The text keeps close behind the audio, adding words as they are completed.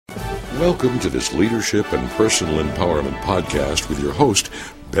Welcome to this leadership and personal empowerment podcast with your host,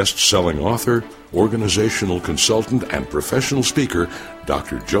 best-selling author, organizational consultant, and professional speaker,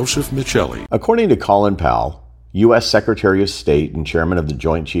 Dr. Joseph Michelli. According to Colin Powell, U.S. Secretary of State and Chairman of the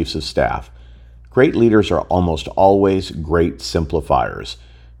Joint Chiefs of Staff, great leaders are almost always great simplifiers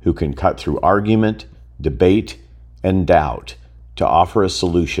who can cut through argument, debate, and doubt to offer a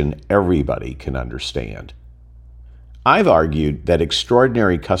solution everybody can understand. I've argued that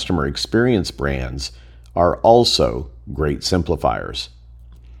extraordinary customer experience brands are also great simplifiers.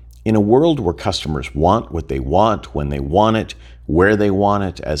 In a world where customers want what they want, when they want it, where they want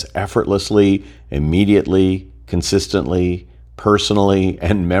it, as effortlessly, immediately, consistently, personally,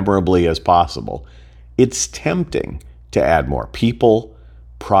 and memorably as possible, it's tempting to add more people,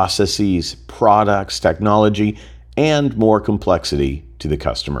 processes, products, technology, and more complexity to the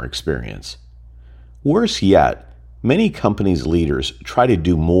customer experience. Worse yet, many companies' leaders try to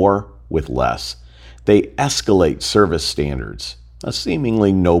do more with less. They escalate service standards, a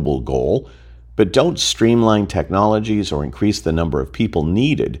seemingly noble goal, but don't streamline technologies or increase the number of people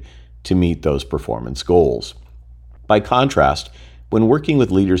needed to meet those performance goals. By contrast, when working with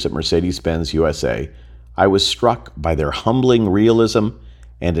leaders at Mercedes-Benz USA, I was struck by their humbling realism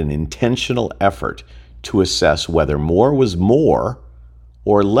and an intentional effort to assess whether more was more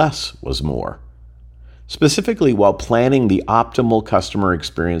or less was more. Specifically, while planning the optimal customer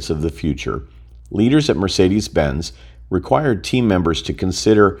experience of the future, leaders at Mercedes-Benz required team members to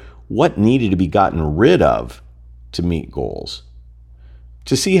consider what needed to be gotten rid of to meet goals.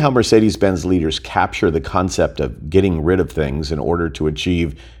 To see how Mercedes-Benz leaders capture the concept of getting rid of things in order to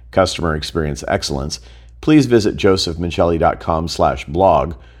achieve customer experience excellence, please visit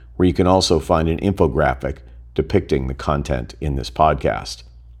josephmichelli.com/blog, where you can also find an infographic depicting the content in this podcast.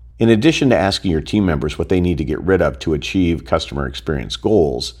 In addition to asking your team members what they need to get rid of to achieve customer experience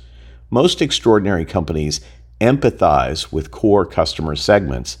goals, most extraordinary companies empathize with core customer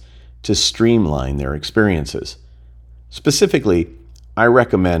segments to streamline their experiences. Specifically, I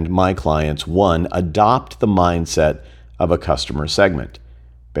recommend my clients, 1, adopt the mindset of a customer segment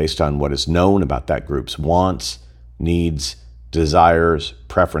based on what is known about that group's wants, needs, desires,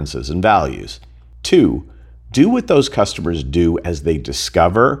 preferences, and values. 2, do what those customers do as they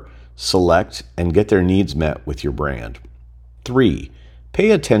discover, select, and get their needs met with your brand. 3,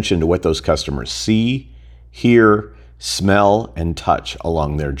 pay attention to what those customers see, hear, smell, and touch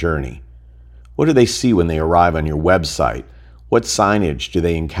along their journey. What do they see when they arrive on your website? What signage do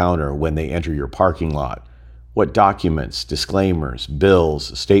they encounter when they enter your parking lot? What documents, disclaimers,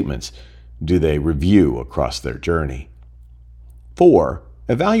 bills, statements do they review across their journey? 4,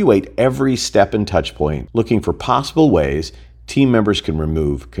 evaluate every step and touch point, looking for possible ways team members can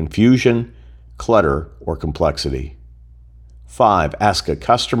remove confusion, clutter, or complexity. 5, ask a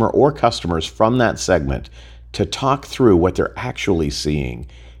customer or customers from that segment to talk through what they're actually seeing,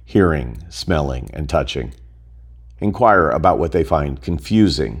 hearing, smelling, and touching. Inquire about what they find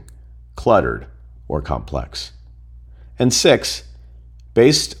confusing, cluttered, or complex. And 6,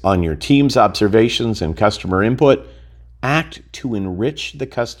 based on your team's observations and customer input, act to enrich the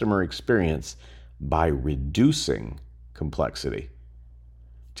customer experience by reducing complexity.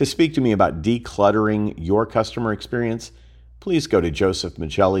 To speak to me about decluttering your customer experience, please go to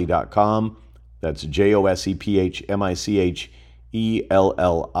josephmichelli.com. That's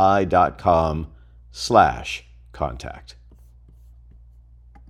josephmichelli.com/contact.